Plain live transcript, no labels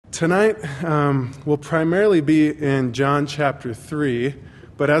Tonight, we'll primarily be in John chapter 3,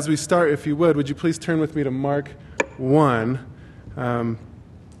 but as we start, if you would you please turn with me to Mark 1.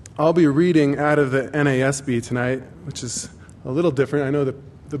 I'll be reading out of the NASB tonight, which is a little different. I know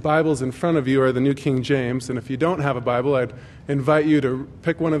that the Bibles in front of you are the New King James, and if you don't have a Bible, I'd invite you to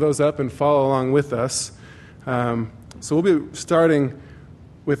pick one of those up and follow along with us. So we'll be starting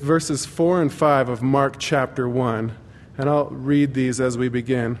with verses 4 and 5 of Mark chapter 1. And I'll read these as we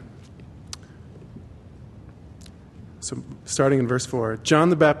begin. So, starting in verse 4. John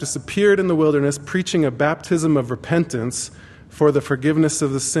the Baptist appeared in the wilderness, preaching a baptism of repentance for the forgiveness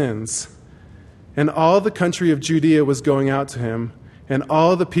of the sins. And all the country of Judea was going out to him, and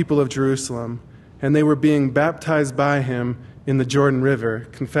all the people of Jerusalem, and they were being baptized by him in the Jordan River,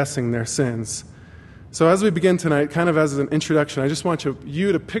 confessing their sins. So as we begin tonight, kind of as an introduction, I just want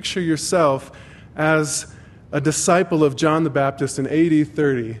you to picture yourself as a disciple of John the Baptist in AD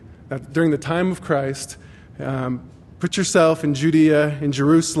 30, during the time of Christ. Put yourself in Judea, in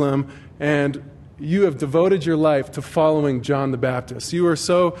Jerusalem, and you have devoted your life to following John the Baptist. You are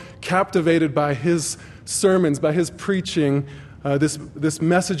so captivated by his sermons, by his preaching, this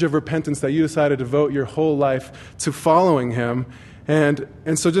message of repentance, that you decided to devote your whole life to following him. And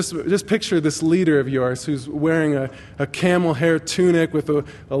so just picture this leader of yours who's wearing a camel hair tunic with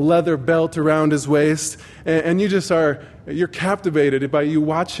a leather belt around his waist, and you're captivated by, you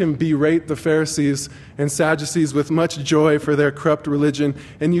watch him berate the Pharisees and Sadducees with much joy for their corrupt religion,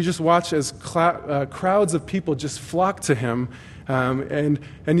 and you just watch as crowds of people just flock to him, and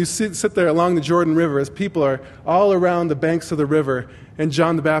you sit there along the Jordan River as people are all around the banks of the river, and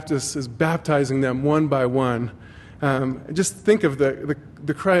John the Baptist is baptizing them one by one. Just think of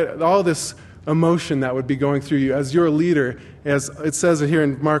all this emotion that would be going through you as your leader, as it says here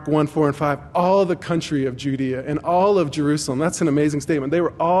in Mark 1, 4, and 5, all the country of Judea and all of Jerusalem. That's an amazing statement. They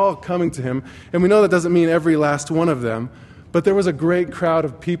were all coming to him, and we know that doesn't mean every last one of them, but there was a great crowd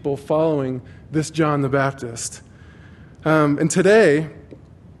of people following this John the Baptist. And today,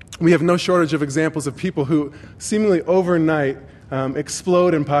 we have no shortage of examples of people who seemingly overnight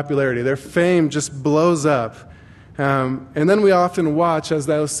explode in popularity. Their fame just blows up. And then we often watch as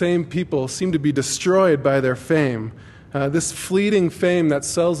those same people seem to be destroyed by their fame. This fleeting fame that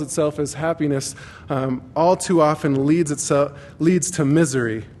sells itself as happiness all too often leads to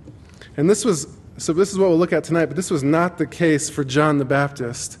misery. And this is what we'll look at tonight, but this was not the case for John the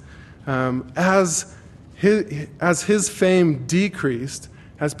Baptist. As his fame decreased,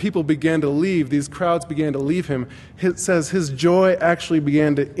 as people began to leave, these crowds began to leave him, it says his joy actually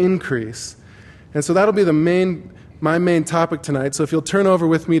began to increase. And so that'll be my main topic tonight. So if you'll turn over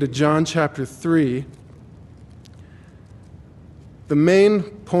with me to John chapter 3, the main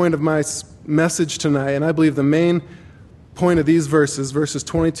point of my message tonight, and I believe the main point of these verses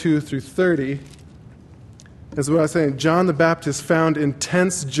 22 through 30, is what I was saying. John the Baptist found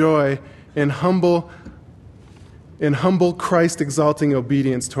intense joy in humble Christ-exalting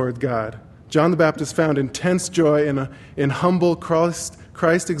obedience toward God. John the Baptist found intense joy in humble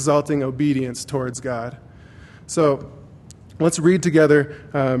Christ-exalting obedience towards God. So let's read together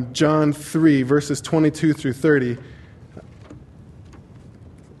John 3, verses 22 through 30.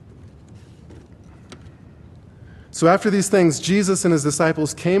 So after these things, Jesus and his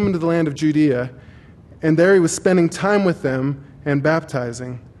disciples came into the land of Judea, and there he was spending time with them and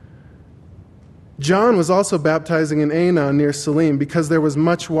baptizing. John was also baptizing in Aenon near Salim, because there was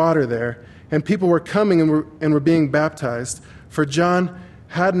much water there, and people were coming and were being baptized, for John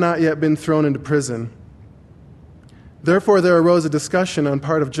had not yet been thrown into prison. Therefore there arose a discussion on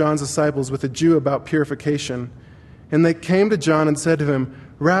part of John's disciples with a Jew about purification. And they came to John and said to him,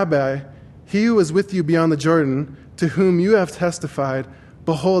 "Rabbi, he who is with you beyond the Jordan, to whom you have testified,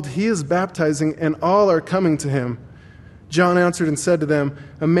 behold, he is baptizing, and all are coming to him." John answered and said to them,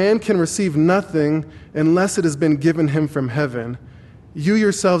 "A man can receive nothing unless it has been given him from heaven. You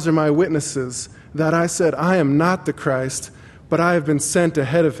yourselves are my witnesses that I said, I am not the Christ, but I have been sent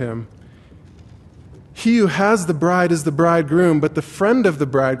ahead of him. He who has the bride is the bridegroom, but the friend of the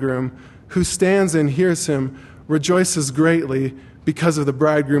bridegroom, who stands and hears him, rejoices greatly because of the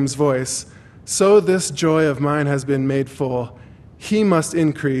bridegroom's voice. So this joy of mine has been made full. He must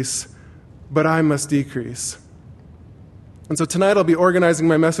increase, but I must decrease." And so tonight I'll be organizing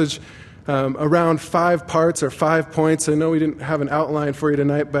my message around 5 parts or 5 points. I know we didn't have an outline for you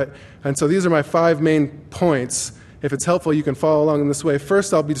tonight, and so these are my 5 main points. If it's helpful, you can follow along in this way.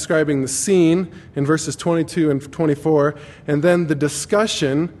 First, I'll be describing the scene in verses 22 and 24, and then the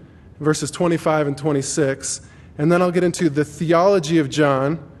discussion, verses 25 and 26, and then I'll get into the theology of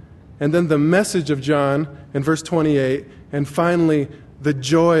John, and then the message of John in verse 28, and finally, the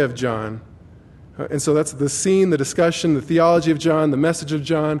joy of John. And so that's the scene, the discussion, the theology of John, the message of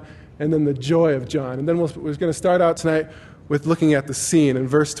John, and then the joy of John. And then we're going to start out tonight with looking at the scene in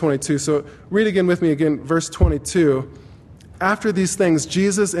verse 22. So read again with me verse 22. After these things,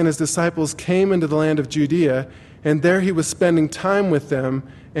 Jesus and his disciples came into the land of Judea, and there he was spending time with them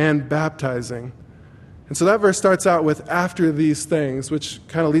and baptizing. And so that verse starts out with after these things, which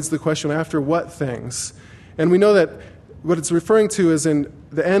kind of leads to the question, after what things? And we know that what it's referring to is in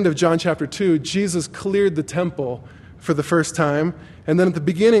the end of John chapter 2, Jesus cleared the temple for the first time. And then at the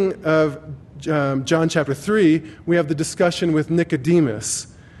beginning of John chapter 3, we have the discussion with Nicodemus,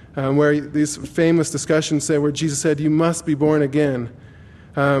 where these famous discussions say where Jesus said, "You must be born again."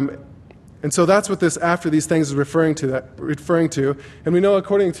 And so that's what this after these things is referring to. And we know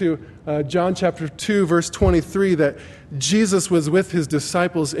according to John chapter 2, verse 23, that Jesus was with his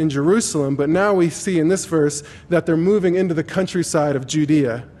disciples in Jerusalem, but now we see in this verse that they're moving into the countryside of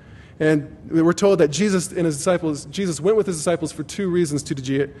Judea. And we're told that Jesus went with his disciples for two reasons to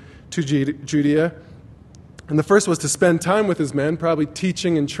Judea. And the first was to spend time with his men, probably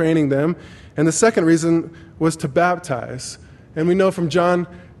teaching and training them. And the second reason was to baptize. And we know from John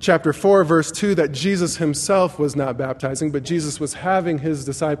chapter 4, verse 2, that Jesus himself was not baptizing, but Jesus was having his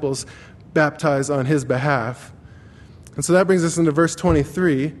disciples baptize on his behalf. And so that brings us into verse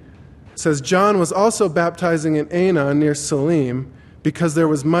 23. It says, John was also baptizing in Aenon near Salim, because there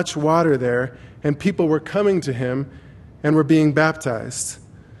was much water there, and people were coming to him and were being baptized.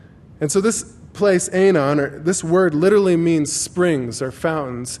 And so this place, Aenon, or this word literally means springs or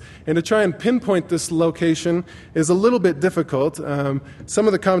fountains. And to try and pinpoint this location is a little bit difficult.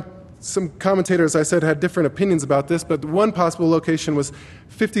 Some commentators, I said, had different opinions about this, but one possible location was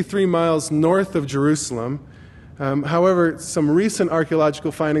 53 miles north of Jerusalem. However, some recent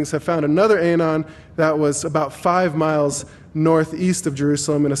archaeological findings have found another Aenon that was about 5 miles northeast of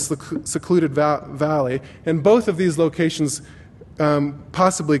Jerusalem in a secluded valley. And both of these locations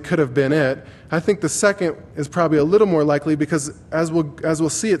possibly could have been it. I think the second is probably a little more likely because, as we'll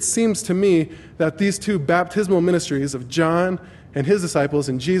see, it seems to me that these two baptismal ministries of John and his disciples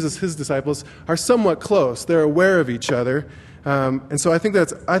and Jesus, his disciples, are somewhat close. They're aware of each other. And so I think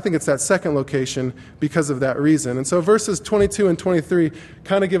it's that second location because of that reason. And so verses 22 and 23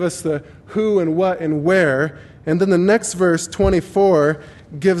 kind of give us the who and what and where. And then the next verse, 24,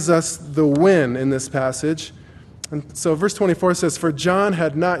 gives us the when in this passage. And so verse 24 says, "For John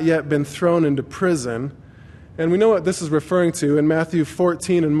had not yet been thrown into prison." And we know what this is referring to. In Matthew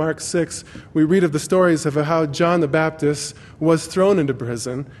 14 and Mark 6, we read of the stories of how John the Baptist was thrown into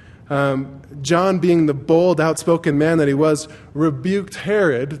prison. John, being the bold, outspoken man that he was, rebuked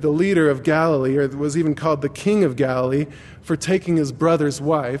Herod, the leader of Galilee, or was even called the king of Galilee, for taking his brother's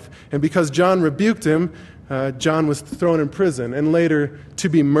wife. And because John rebuked him, John was thrown in prison and later to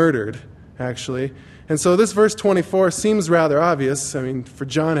be murdered, actually. And so this verse 24 seems rather obvious. I mean, for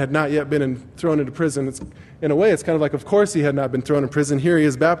John had not yet been thrown into prison. In a way, it's kind of like, of course he had not been thrown in prison. Here he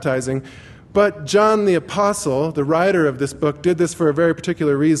is baptizing. But John the Apostle, the writer of this book, did this for a very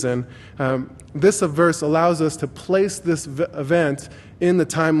particular reason. This verse allows us to place this event in the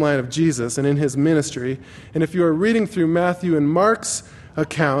timeline of Jesus and in his ministry. And if you are reading through Matthew and Mark's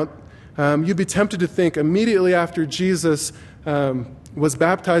account, you'd be tempted to think immediately after Jesus was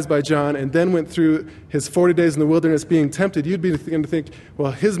baptized by John and then went through his 40 days in the wilderness being tempted, you'd be beginning to think,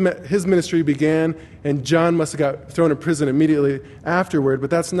 well, his ministry began and John must have got thrown in prison immediately afterward, but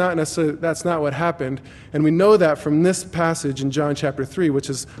that's not what happened. And we know that from this passage in John chapter 3, which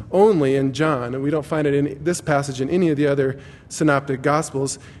is only in John, and we don't find it in this passage in any of the other synoptic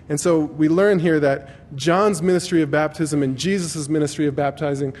gospels. And so we learn here that John's ministry of baptism and Jesus' ministry of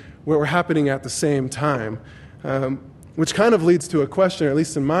baptizing were happening at the same time. Which kind of leads to a question, or at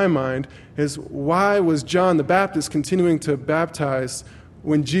least in my mind, is why was John the Baptist continuing to baptize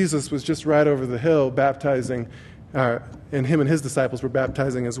when Jesus was just right over the hill baptizing, and him and his disciples were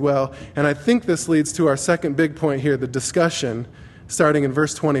baptizing as well? And I think this leads to our second big point here, the discussion, starting in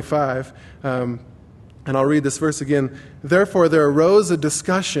verse 25. And I'll read this verse again. "Therefore there arose a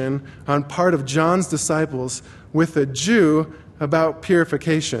discussion on part of John's disciples with a Jew about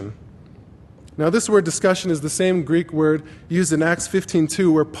purification." Now, this word discussion is the same Greek word used in Acts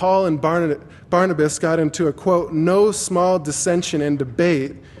 15:2, where Paul and Barnabas got into a, quote, "no small dissension and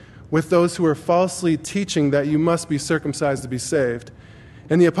debate with those who were falsely teaching that you must be circumcised to be saved."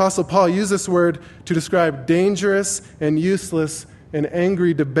 And the Apostle Paul used this word to describe dangerous and useless and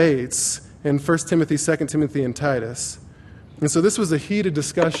angry debates in 1 Timothy, 2 Timothy, and Titus. And so this was a heated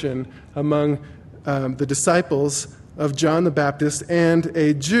discussion among the disciples of John the Baptist and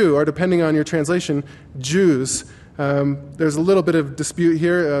a Jew, or depending on your translation, Jews, There's a little bit of dispute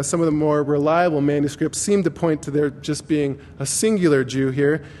here. Some of the more reliable manuscripts seem to point to there just being a singular Jew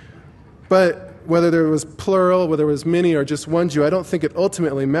here. But whether there was plural, whether it was many, or just one Jew, I don't think it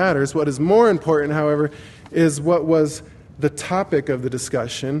ultimately matters. What is more important, however, is what was the topic of the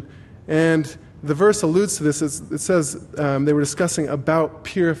discussion. And the verse alludes to this. It says they were discussing about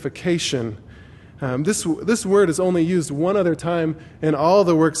purification. This word is only used one other time in all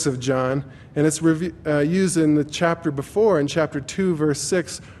the works of John, and it's used in the chapter before, in chapter 2, verse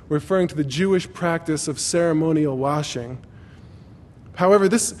 6, referring to the Jewish practice of ceremonial washing. However,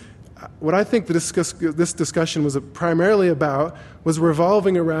 what I think this discussion was primarily about was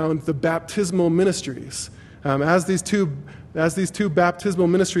revolving around the baptismal ministries. As these two baptismal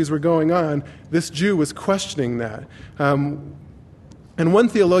ministries were going on, this Jew was questioning that. And one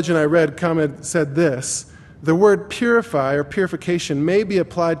theologian I read said this: the word purify or purification may be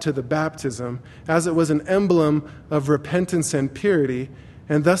applied to the baptism, as it was an emblem of repentance and purity,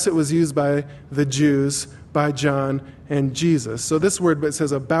 and thus it was used by the Jews, by John, and Jesus. So this word that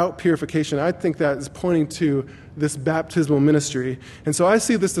says about purification, I think that is pointing to this baptismal ministry. And so I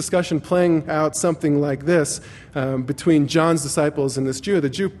see this discussion playing out something like this between John's disciples and this Jew. The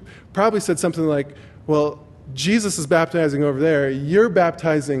Jew probably said something like, well, Jesus is baptizing over there, you're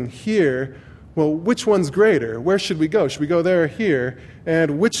baptizing here. Well, which one's greater? Where should we go? Should we go there or here?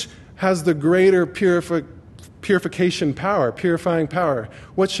 And which has the greater purification power, purifying power?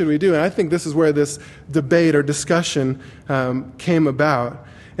 What should we do? And I think this is where this debate or discussion came about.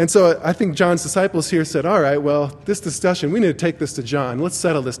 And so I think John's disciples here said, all right, well, this discussion, we need to take this to John. Let's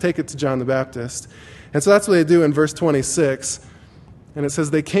settle this. Take it to John the Baptist. And so that's what they do in verse 26. And it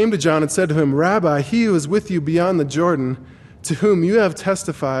says, they came to John and said to him, Rabbi, he who is with you beyond the Jordan, to whom you have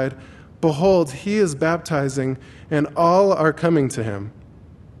testified, behold, he is baptizing, and all are coming to him.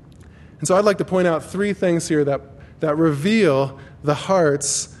 And so I'd like to point out three things here that reveal the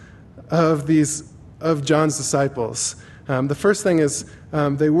hearts of John's disciples. The first thing is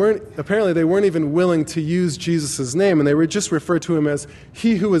they weren't even willing to use Jesus' name, and they were just referred to him as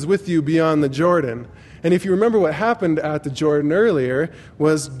he who is with you beyond the Jordan. And if you remember what happened at the Jordan earlier,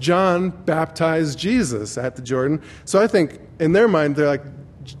 was John baptized Jesus at the Jordan. So I think in their mind, they're like,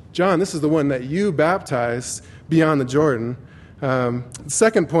 John, this is the one that you baptized beyond the Jordan.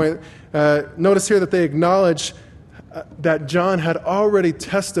 Second point, notice here that they acknowledge that John had already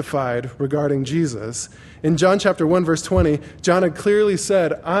testified regarding Jesus. In John chapter 1, verse 20, John had clearly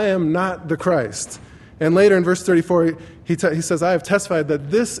said, I am not the Christ. And later in verse 34, he says, I have testified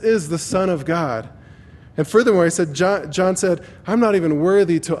that this is the Son of God. And furthermore, he said, John said, I'm not even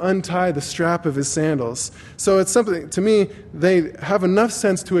worthy to untie the strap of his sandals. So it's something, to me, they have enough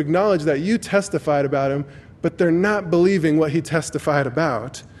sense to acknowledge that you testified about him, but they're not believing what he testified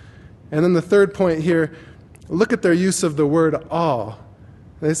about. And then the third point here, look at their use of the word all.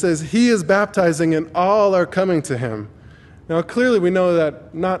 It says, he is baptizing and all are coming to him. Now, clearly we know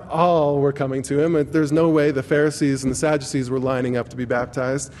that not all were coming to him. There's no way the Pharisees and the Sadducees were lining up to be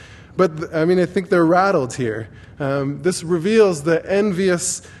baptized. But, I think they're rattled here. This reveals the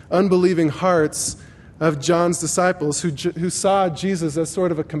envious, unbelieving hearts of John's disciples who saw Jesus as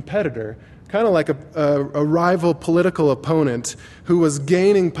sort of a competitor, kind of like a rival political opponent who was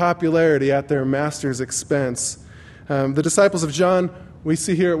gaining popularity at their master's expense. The disciples of John, we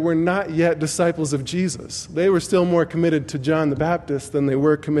see here, were not yet disciples of Jesus. They were still more committed to John the Baptist than they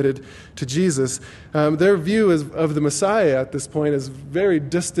were committed to Jesus. Their view of the Messiah at this point is very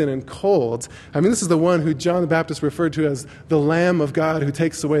distant and cold. This is the one who John the Baptist referred to as the Lamb of God who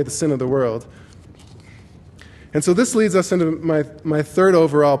takes away the sin of the world. And so this leads us into my third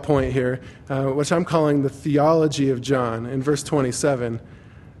overall point here, which I'm calling the theology of John. In verse 27,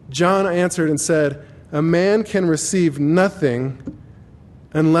 John answered and said, a man can receive nothing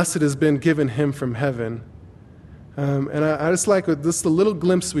unless it has been given him from heaven. And I just like this the little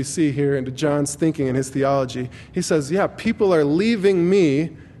glimpse we see here into John's thinking and his theology. He says, yeah, people are leaving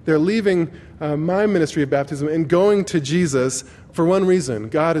me, they're leaving my ministry of baptism and going to Jesus for one reason.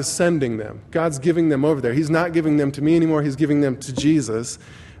 God is sending them. God's giving them over there. He's not giving them to me anymore. He's giving them to Jesus.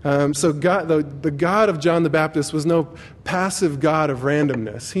 So God, the God of John the Baptist was no passive God of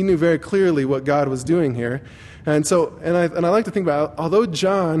randomness. He knew very clearly what God was doing here. And I like to think about, although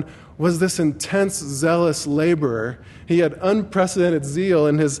John was this intense, zealous laborer, he had unprecedented zeal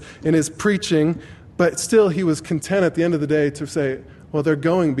in his preaching, but still he was content at the end of the day to say, well, they're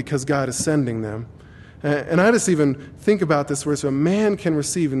going because God is sending them. And I just even think about this where a man can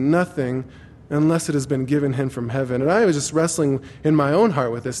receive nothing unless it has been given him from heaven. And I was just wrestling in my own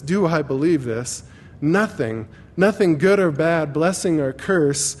heart with this. Do I believe this? Nothing good or bad, blessing or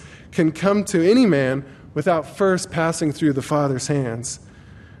curse, can come to any man without first passing through the Father's hands.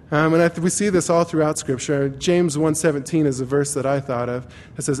 We see this all throughout Scripture. James 1:17 is a verse that I thought of.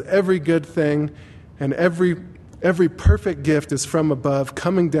 It says, every good thing and every perfect gift is from above,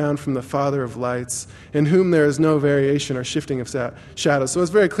 coming down from the Father of lights, in whom there is no variation or shifting of shadows. So it's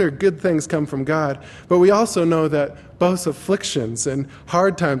very clear good things come from God. But we also know that both afflictions and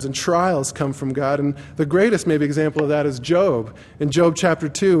hard times and trials come from God. And the greatest maybe example of that is Job. In Job chapter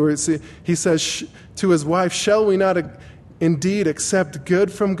 2, where he says to his wife, shall we not indeed accept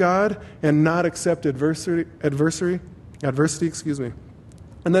good from God and not accept adversity?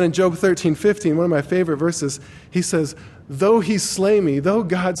 And then in Job 13:15, one of my favorite verses, he says, though he slay me, though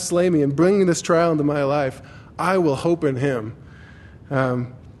God slay me and bring this trial into my life, I will hope in him.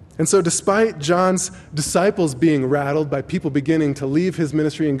 And so despite John's disciples being rattled by people beginning to leave his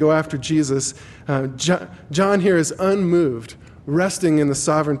ministry and go after Jesus, John here is unmoved, resting in the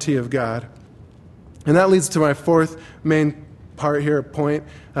sovereignty of God. And that leads to my fourth main part here, point,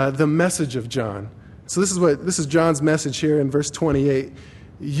 the message of John. So this is John's message here in verse 28.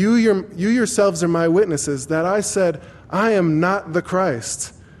 You yourselves are my witnesses that I said, I am not the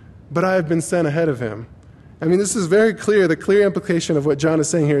Christ, but I have been sent ahead of him. I mean, this is very clear. The clear implication of what John is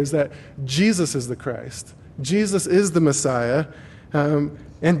saying here is that Jesus is the Christ. Jesus is the Messiah,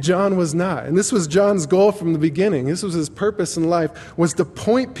 and John was not. And this was John's goal from the beginning. This was his purpose in life, was to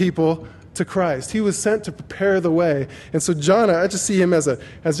point people to Christ. He was sent to prepare the way. And so John, I just see him as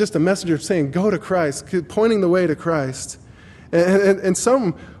just a messenger saying, go to Christ, pointing the way to Christ. And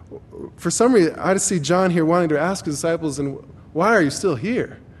for some reason, I just see John here wanting to ask his disciples, and why are you still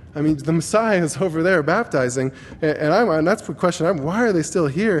here? I mean, the Messiah is over there baptizing, and that's the question. Why are they still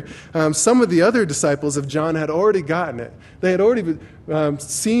here? Some of the other disciples of John had already gotten it. They had already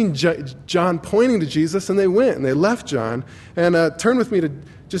seen John pointing to Jesus, and they went, and they left John. And turn with me to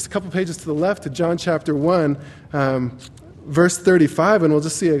just a couple pages to the left to John chapter 1, verse 35, and we'll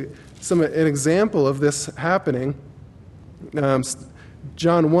just see an example of this happening.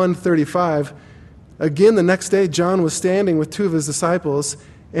 John 1:35. Again, the next day, John was standing with two of his disciples,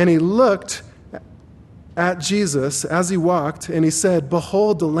 and he looked at Jesus as he walked, and he said,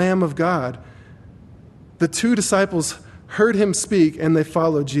 behold, the Lamb of God. The two disciples heard him speak, and they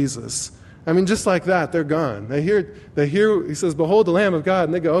followed Jesus. I mean, just like that, they're gone. They hear. He says, behold, the Lamb of God,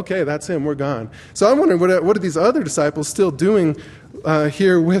 and they go, okay, that's him, we're gone. So I'm wondering, what are these other disciples still doing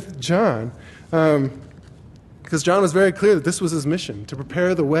here with John? Because John was very clear that this was his mission, to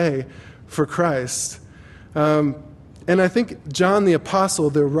prepare the way for Christ. And I think John the Apostle,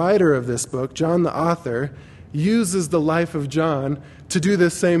 the writer of this book, John the author, uses the life of John to do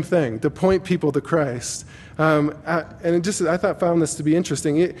this same thing, to point people to Christ. And I found this to be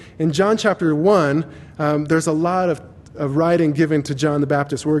interesting. In John chapter 1, there's a lot of writing given to John the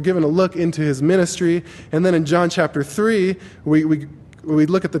Baptist. We're given a look into his ministry. And then in John chapter 3, we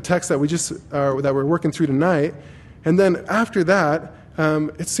look at the text that that we're working through tonight. And then after that,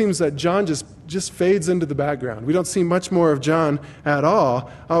 it seems that John just fades into the background. We don't see much more of John at all.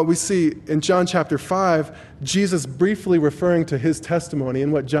 We see in John chapter 5, Jesus briefly referring to his testimony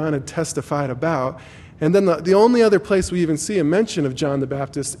and what John had testified about. And then the only other place we even see a mention of John the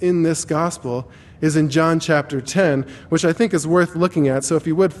Baptist in this gospel is in John chapter 10, which I think is worth looking at. So if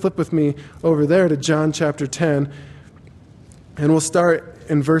you would flip with me over there to John chapter 10, and we'll start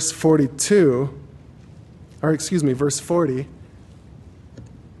in verse 42, verse 40.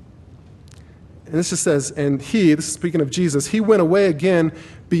 And this just says, and this is speaking of Jesus, he went away again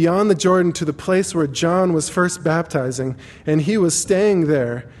beyond the Jordan to the place where John was first baptizing, and he was staying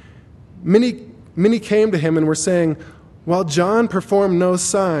there. Many came to him and were saying, while John performed no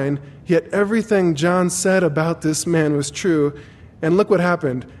sign, yet everything John said about this man was true. And look what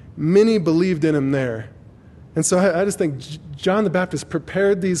happened. Many believed in him there. And so I just think John the Baptist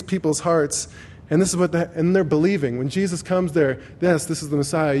prepared these people's hearts, and this is and they're believing. When Jesus comes there, yes, this is the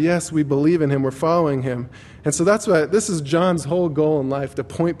Messiah. Yes, we believe in him. We're following him. And so this is John's whole goal in life, to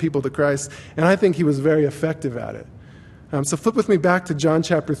point people to Christ. And I think he was very effective at it. So flip with me back to John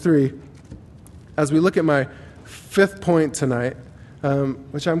chapter 3 as we look at my fifth point tonight,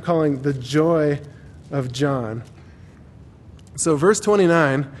 which I'm calling the joy of John. So verse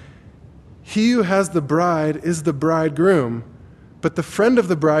 29, he who has the bride is the bridegroom, but the friend of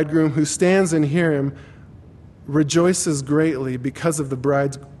the bridegroom who stands and hears him rejoices greatly because of the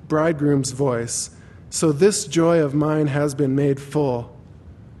bridegroom's voice. So this joy of mine has been made full.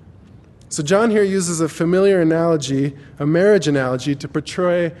 So John here uses a familiar analogy, a marriage analogy, to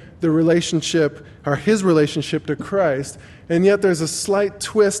portray the relationship, or his relationship to Christ, and yet there's a slight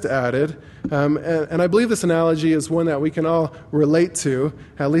twist added. And I believe this analogy is one that we can all relate to,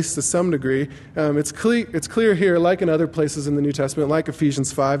 at least to some degree. It's clear here, like in other places in the New Testament, like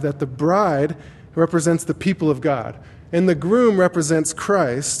Ephesians 5, that the bride represents the people of God, and the groom represents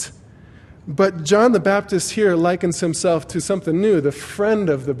Christ. But John the Baptist here likens himself to something new, the friend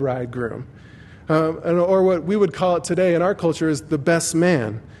of the bridegroom, or what we would call it today in our culture is the best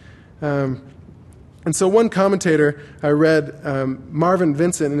man. And so one commentator I read, Marvin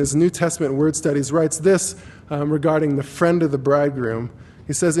Vincent, in his New Testament word studies, writes this regarding the friend of the bridegroom.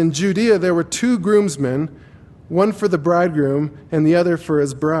 He says, "In Judea there were two groomsmen, one for the bridegroom and the other for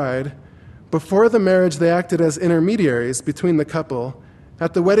his bride. Before the marriage they acted as intermediaries between the couple.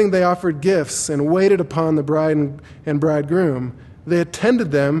 At the wedding they offered gifts and waited upon the bride and bridegroom. They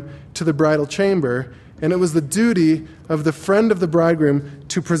attended them to the bridal chamber, and it was the duty of the friend of the bridegroom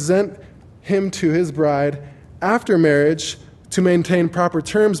to present him to his bride after marriage to maintain proper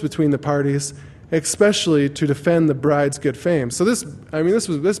terms between the parties, especially to defend the bride's good fame." So this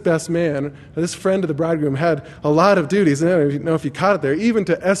best man, this friend of the bridegroom, had a lot of duties. I don't know if you caught it there, even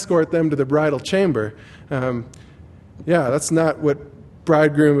to escort them to the bridal chamber. That's not what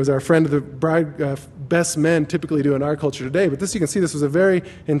bridegroom is our friend of the bride, best men typically do in our culture today. But this, you can see, this was a very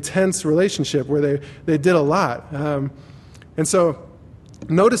intense relationship where they did a lot. And so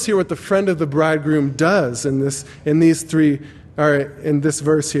notice here what the friend of the bridegroom does in this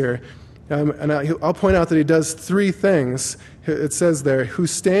verse here. And I'll point out that he does three things. It says there, "who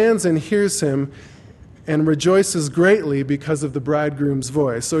stands and hears him and rejoices greatly because of the bridegroom's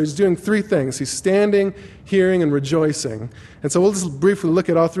voice." So he's doing three things. He's standing, hearing, and rejoicing. And so we'll just briefly look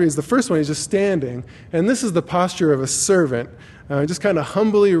at all three. The first one, he's just standing. And this is the posture of a servant, just kind of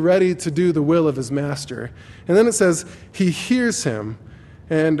humbly ready to do the will of his master. And then it says he hears him.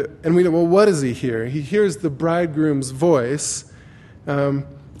 And we know, well, what does he hear? He hears the bridegroom's voice.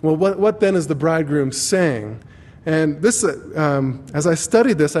 What then is the bridegroom saying? And this, as I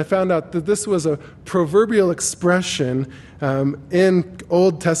studied this, I found out that this was a proverbial expression in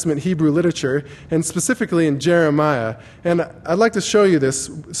Old Testament Hebrew literature, and specifically in Jeremiah. And I'd like to show you this.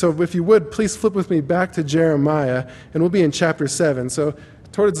 So if you would, please flip with me back to Jeremiah, and we'll be in chapter 7. So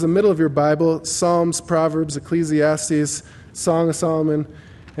towards the middle of your Bible, Psalms, Proverbs, Ecclesiastes, Song of Solomon,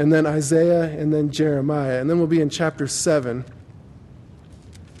 and then Isaiah, and then Jeremiah. And then we'll be in chapter 7.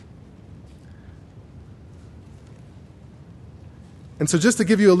 And so just to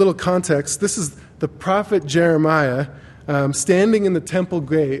give you a little context, this is the prophet Jeremiah standing in the temple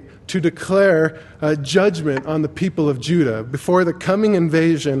gate to declare judgment on the people of Judah before the coming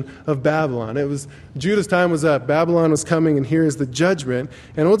invasion of Babylon. Judah's time was up. Babylon was coming, and here is the judgment.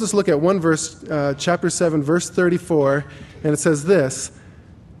 And we'll just look at one verse, chapter 7, verse 34, and it says this,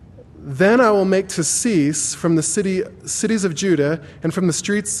 "Then I will make to cease from the cities of Judah and from the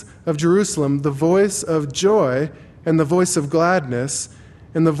streets of Jerusalem the voice of joy and the voice of gladness,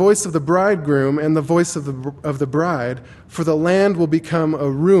 and the voice of the bridegroom and the voice of the bride, for the land will become a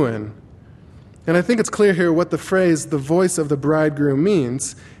ruin." And I think it's clear here what the phrase, "the voice of the bridegroom,"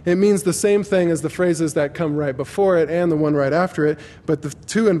 means. It means the same thing as the phrases that come right before it and the one right after it, but the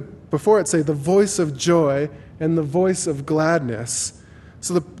two before it say the voice of joy and the voice of gladness.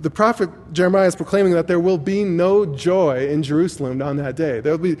 So the prophet Jeremiah is proclaiming that there will be no joy in Jerusalem on that day.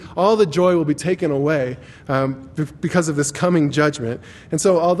 All the joy will be taken away because of this coming judgment. And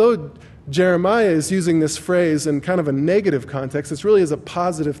so although Jeremiah is using this phrase in kind of a negative context, it really is a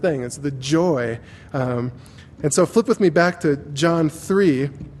positive thing. It's the joy. And so flip with me back to John 3.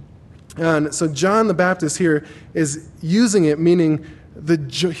 And so John the Baptist here is using it, meaning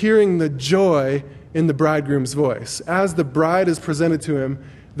hearing the joy in the bridegroom's voice. As the bride is presented to him,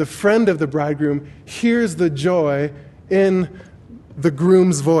 the friend of the bridegroom hears the joy in the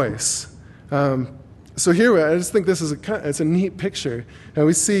groom's voice. So here, I just think this is it's a neat picture. And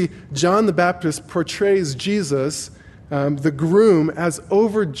we see John the Baptist portrays Jesus, the groom, as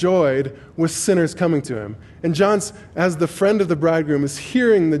overjoyed with sinners coming to him. And John, as the friend of the bridegroom, is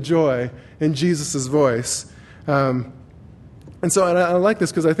hearing the joy in Jesus' voice. And I like this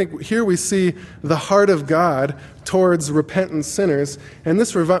because I think here we see the heart of God towards repentant sinners. And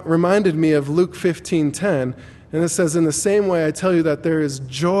this reminded me of Luke 15:10. And it says, "In the same way I tell you that there is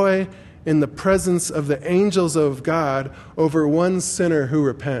joy in the presence of the angels of God over one sinner who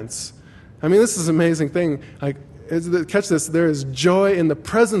repents." I mean, this is an amazing thing. Catch this. There is joy in the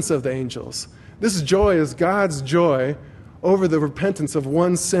presence of the angels. This joy is God's joy over the repentance of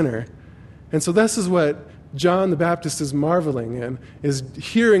one sinner. And so this is what John the Baptist is marveling and is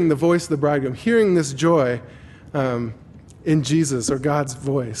hearing the voice of the bridegroom, hearing this joy in Jesus, or God's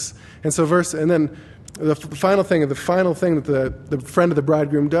voice. And then the final thing that the friend of the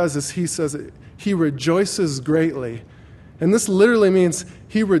bridegroom does is he says he rejoices greatly. And this literally means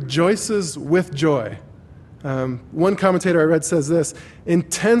he rejoices with joy. One commentator I read says this: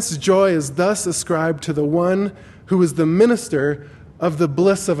 intense joy is thus ascribed to the one who is the minister of the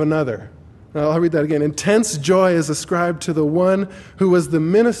bliss of another. Now, I'll read that again. Intense joy is ascribed to the one who was the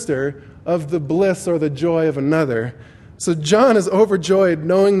minister of the bliss or the joy of another. So John is overjoyed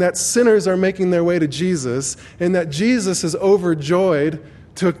knowing that sinners are making their way to Jesus, and that Jesus is overjoyed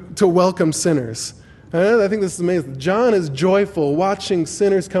to welcome sinners. And I think this is amazing. John is joyful watching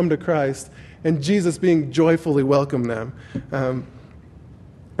sinners come to Christ, and Jesus being joyfully welcome them.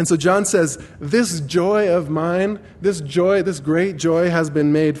 And so John says, this joy of mine, this great joy has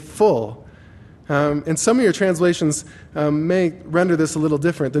been made full. And some of your translations may render this a little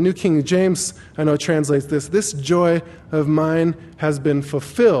different. The New King James, I know, translates this joy of mine has been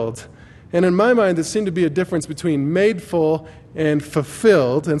fulfilled. And in my mind, there seemed to be a difference between made full and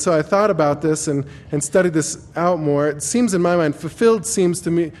fulfilled. And so I thought about this and studied this out more. It seems in my mind, fulfilled seems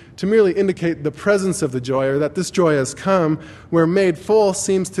to me to merely indicate the presence of the joy, or that this joy has come, where made full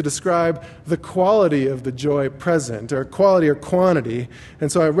seems to describe the quality of the joy present, or quality or quantity. And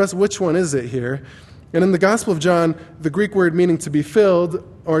so I wrestled, which one is it here? And in the Gospel of John, the Greek word meaning to be filled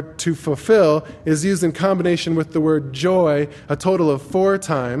or to fulfill is used in combination with the word joy a total of 4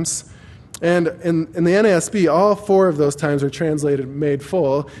 times. And in the NASB, all 4 of those times are translated made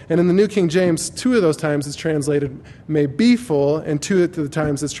full. And in the New King James, 2 of those times is translated may be full, and 2 of the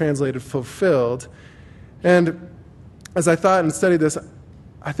times is translated fulfilled. And as I thought and studied this,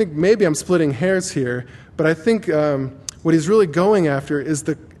 I think maybe I'm splitting hairs here, but I think what he's really going after is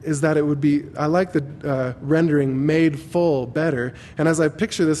that it would be, I like the rendering made full better. And as I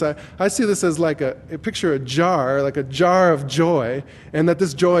picture this, I see this as like a jar of joy, and that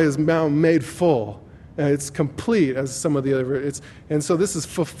this joy is now made full. It's complete, as some of the other, and so this is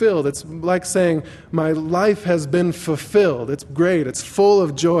fulfilled. It's like saying, my life has been fulfilled. It's great. It's full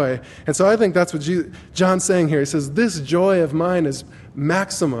of joy. And so I think that's what John's saying here. He says, this joy of mine is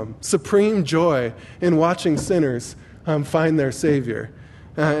maximum, supreme joy in watching sinners find their Savior.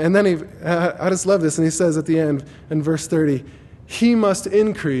 And then I just love this, and he says at the end, in verse 30, he must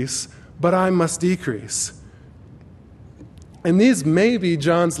increase, but I must decrease. And these may be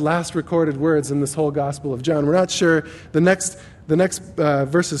John's last recorded words in this whole Gospel of John. We're not sure. The next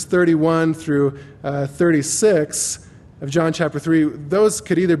verses 31 through 36 of John chapter 3, those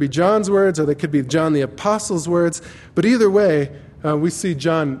could either be John's words or they could be John the Apostle's words. But either way, we see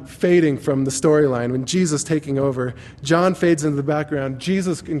John fading from the storyline. When Jesus taking over, John fades into the background.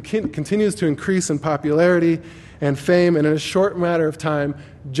 Jesus continues to increase in popularity and fame, and in a short matter of time,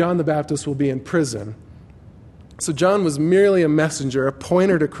 John the Baptist will be in prison. So John was merely a messenger, a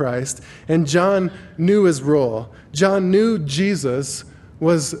pointer to Christ, and John knew his role. John knew Jesus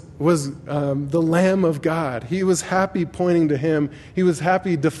was the Lamb of God. He was happy pointing to him. He was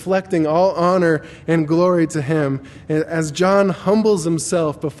happy deflecting all honor and glory to him. And as John humbles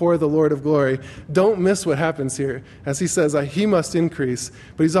himself before the Lord of glory, don't miss what happens here. As he says, he must increase,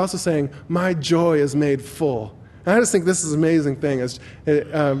 but he's also saying, my joy is made full. And I just think this is an amazing thing.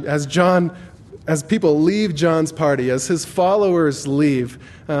 As people leave John's party, as his followers leave,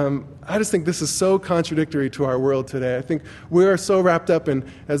 I just think this is so contradictory to our world today. I think we are so wrapped up in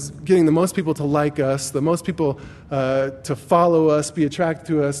as getting the most people to like us, the most people to follow us, be attracted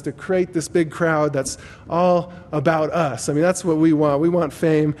to us, to create this big crowd that's all about us. I mean, that's what we want. We want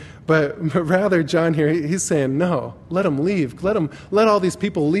fame. But rather, John here, he's saying, no, let them leave. Let all these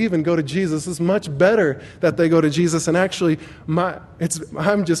people leave and go to Jesus. It's much better that they go to Jesus. And actually,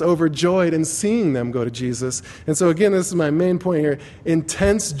 I'm just overjoyed in seeing them go to Jesus. And so again, this is my main point here.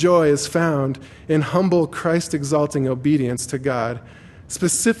 Intense joy is found in humble, Christ-exalting obedience to God,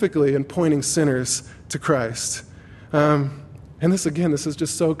 specifically in pointing sinners to Christ. And this is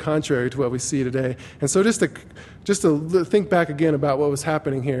just so contrary to what we see today. And so just to think back again about what was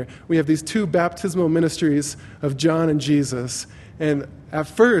happening here, we have these 2 baptismal ministries of John and Jesus. And at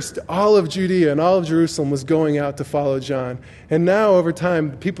first, all of Judea and all of Jerusalem was going out to follow John. And now, over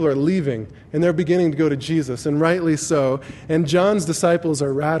time, people are leaving, and they're beginning to go to Jesus, and rightly so. And John's disciples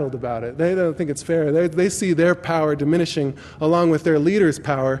are rattled about it. They don't think it's fair. They see their power diminishing along with their leader's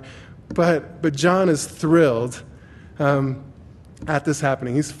power. But John is thrilled at this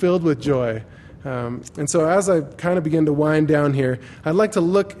happening. He's filled with joy. And so as I kind of begin to wind down here, I'd like to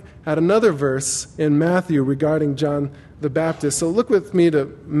look at another verse in Matthew regarding John the Baptist. So look with me to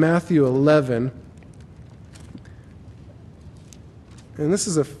Matthew 11. and this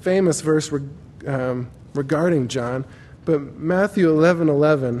is a famous verse regarding John, but Matthew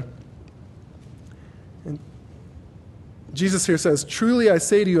 11:11. And Jesus here says, "Truly I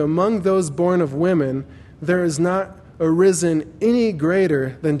say to you, among those born of women, there is not arisen any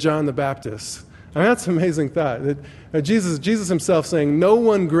greater than John the Baptist." I mean, that's an amazing thought. That Jesus himself saying, no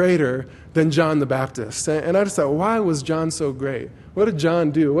one greater than John the Baptist. And I just thought, why was John so great? What did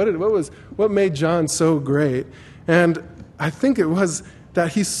John do? What made John so great? And I think it was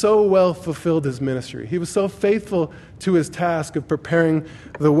that he so well fulfilled his ministry. He was so faithful to his task of preparing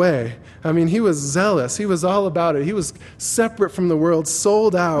the way. I mean, he was zealous. He was all about it. He was separate from the world,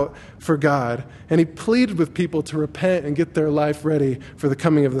 sold out for God. And he pleaded with people to repent and get their life ready for the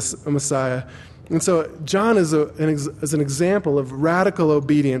coming of the Messiah. And so John is an example of radical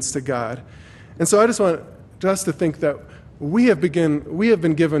obedience to God. And so I just want us to think that we have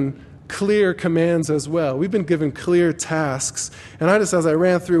been given clear commands as well. We've been given clear tasks. And as I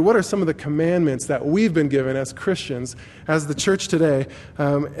ran through, what are some of the commandments that we've been given as Christians, as the church today?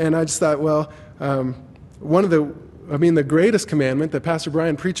 And I just thought, the greatest commandment that Pastor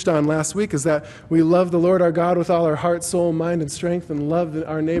Brian preached on last week is that we love the Lord our God with all our heart, soul, mind, and strength, and love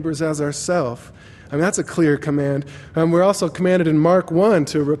our neighbors as ourselves. I mean, that's a clear command. We're also commanded in Mark 1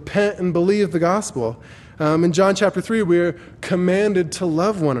 to repent and believe the gospel. In John chapter 3, we are commanded to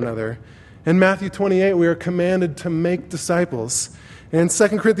love one another. In Matthew 28, we are commanded to make disciples. In 2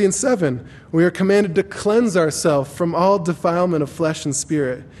 Corinthians 7, we are commanded to cleanse ourselves from all defilement of flesh and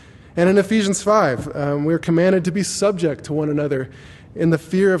spirit. And in Ephesians 5, we are commanded to be subject to one another in the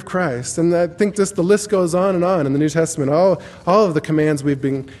fear of Christ. And I think the list goes on in the New Testament, all of the commands we've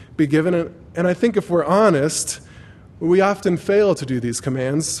been given. And I think if we're honest, we often fail to do these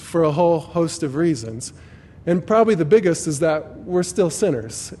commands for a whole host of reasons. And probably the biggest is that we're still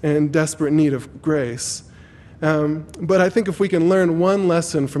sinners in desperate need of grace. But I think if we can learn one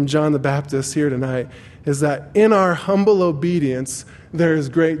lesson from John the Baptist here tonight, is that in our humble obedience, there is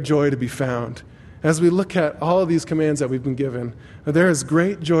great joy to be found. As we look at all of these commands that we've been given, there is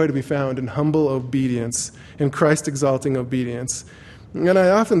great joy to be found in humble obedience, in Christ-exalting obedience. And I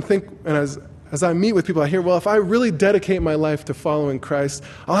often think, and as I meet with people, I hear, well, if I really dedicate my life to following Christ,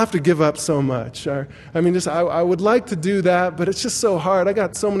 I'll have to give up so much. I would like to do that, but it's just so hard. I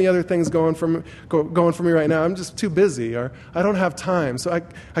got so many other things going for me right now. I'm just too busy, or I don't have time. So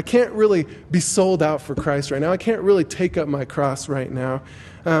I can't really be sold out for Christ right now. I can't really take up my cross right now.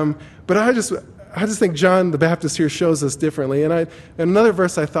 But I just think John the Baptist here shows us differently. And another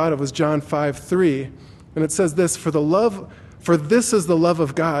verse I thought of was John 5:3, and it says this: For this is the love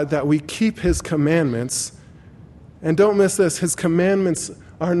of God, that we keep his commandments. And don't miss this, his commandments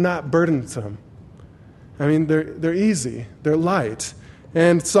are not burdensome. I mean, they're easy, they're light.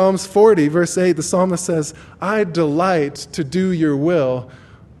 And Psalms 40, verse 8, the psalmist says, I delight to do your will,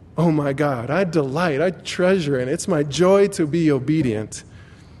 oh my God. I treasure it. It's my joy to be obedient.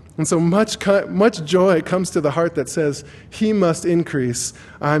 And so much joy comes to the heart that says, he must increase,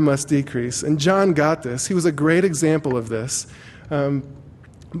 I must decrease. And John got this. He was a great example of this. But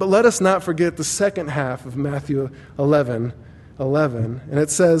let us not forget the second half of Matthew 11. And it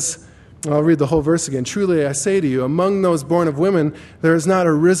says, I'll read the whole verse again. Truly I say to you, among those born of women, there has not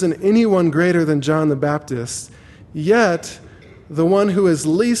arisen anyone greater than John the Baptist. Yet the one who is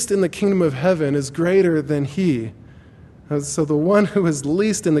least in the kingdom of heaven is greater than he. So the one who is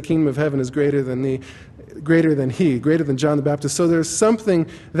least in the kingdom of heaven is greater than John the Baptist. So there's something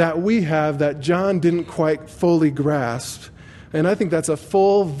that we have that John didn't quite fully grasp. And I think that's a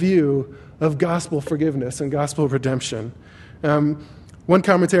full view of gospel forgiveness and gospel redemption. One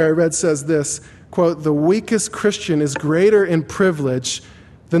commentary I read says this, quote, the weakest Christian is greater in privilege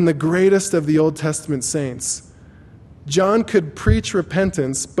than the greatest of the Old Testament saints. John could preach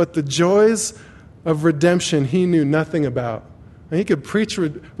repentance, but the joys of redemption he knew nothing about. And he could preach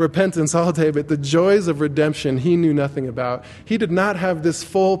repentance all day, but the joys of redemption he knew nothing about. He did not have this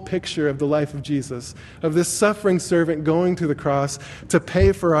full picture of the life of Jesus, of this suffering servant going to the cross to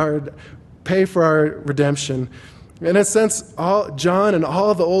pay for our redemption. In a sense, John and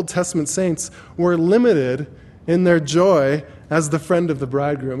all the Old Testament saints were limited in their joy as the friend of the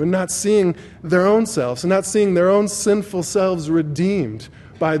bridegroom, and not seeing their own selves, and not seeing their own sinful selves redeemed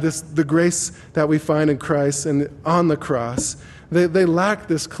by the grace that we find in Christ and on the cross. They lack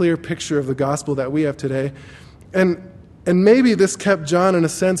this clear picture of the gospel that we have today. And maybe this kept John, in a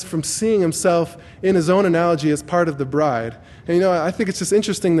sense, from seeing himself in his own analogy as part of the bride. And I think it's just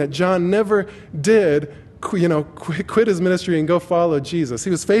interesting that John never did quit his ministry and go follow Jesus. He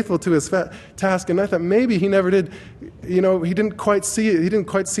was faithful to his task, and I thought maybe he never did. He didn't quite see it. He didn't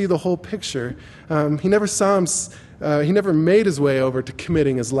quite see the whole picture. He never saw him. He never made his way over to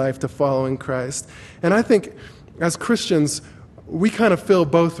committing his life to following Christ. And I think as Christians, we kind of fill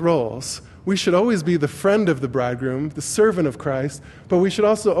both roles. We should always be the friend of the bridegroom, the servant of Christ, but we should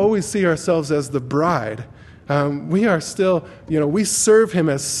also always see ourselves as the bride. We are still, we serve him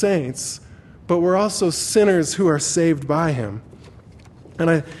as saints, but we're also sinners who are saved by him.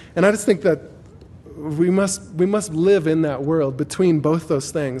 And I just think that we must live in that world between both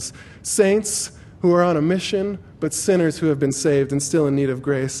those things. Saints who are on a mission, but sinners who have been saved and still in need of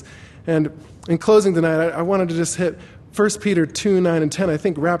grace. And in closing tonight, I wanted to just hit 1 Peter 2, 9, and 10, I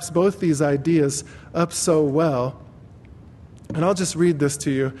think wraps both these ideas up so well. And I'll just read this to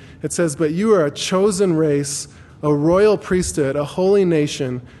you. It says, "But you are a chosen race, a royal priesthood, a holy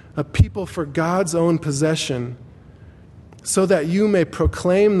nation, a people for God's own possession, so that you may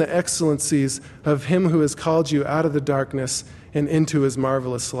proclaim the excellencies of him who has called you out of the darkness and into his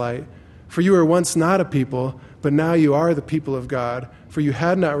marvelous light. For you were once not a people, but now you are the people of God. For you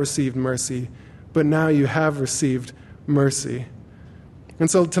had not received mercy, but now you have received mercy." And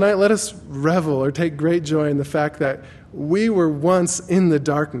so tonight, let us revel or take great joy in the fact that we were once in the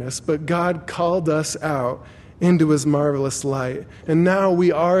darkness, but God called us out into his marvelous light. And now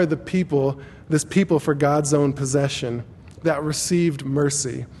we are the people, this people for God's own possession that received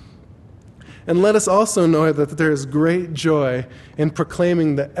mercy. And let us also know that there is great joy in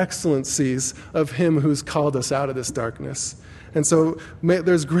proclaiming the excellencies of him who's called us out of this darkness. And so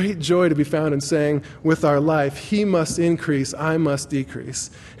there's great joy to be found in saying with our life, he must increase, I must decrease.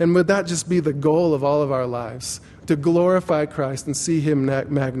 And would that just be the goal of all of our lives, to glorify Christ and see him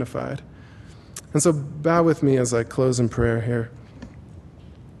magnified? And so bow with me as I close in prayer here.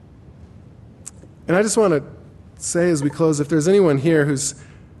 And I just want to say as we close, if there's anyone here who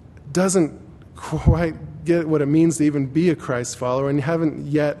doesn't quite get what it means to even be a Christ follower and haven't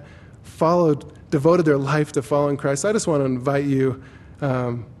yet devoted their life to following Christ, I just want to invite you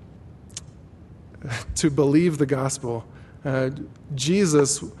to believe the gospel.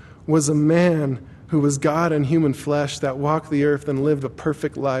 Jesus was a man who was God in human flesh that walked the earth and lived a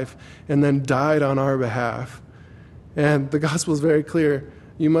perfect life and then died on our behalf. And the gospel is very clear.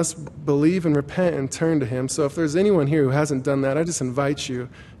 You must believe and repent and turn to him. So if there's anyone here who hasn't done that, I just invite you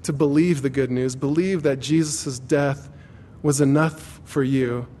to believe the good news. Believe that Jesus' death was enough for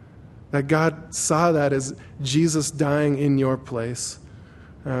you, that God saw that as Jesus dying in your place.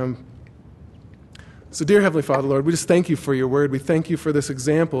 So dear Heavenly Father, Lord, we just thank you for your word. We thank you for this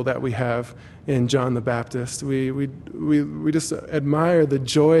example that we have in John the Baptist. We just admire the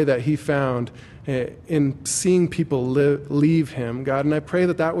joy that he found in seeing people leave him, God. And I pray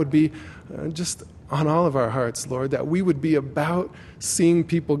that that would be just on all of our hearts, Lord, that we would be about seeing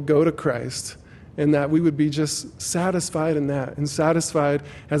people go to Christ, and that we would be just satisfied in that, and satisfied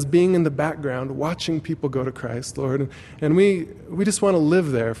as being in the background, watching people go to Christ, Lord. And we just want to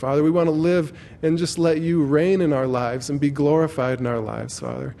live there, Father. We want to live and just let you reign in our lives and be glorified in our lives,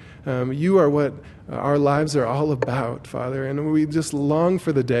 Father. You are what our lives are all about, Father. And we just long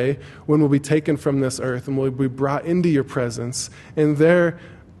for the day when we'll be taken from this earth and we'll be brought into your presence. And there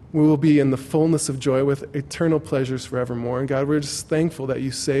we will be in the fullness of joy with eternal pleasures forevermore. And God, we're just thankful that you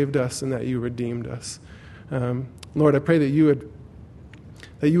saved us and that you redeemed us. Lord, I pray that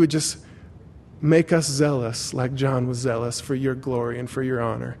you would just make us zealous like John was zealous for your glory and for your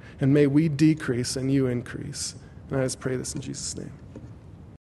honor. And may we decrease and you increase. And I just pray this in Jesus' name.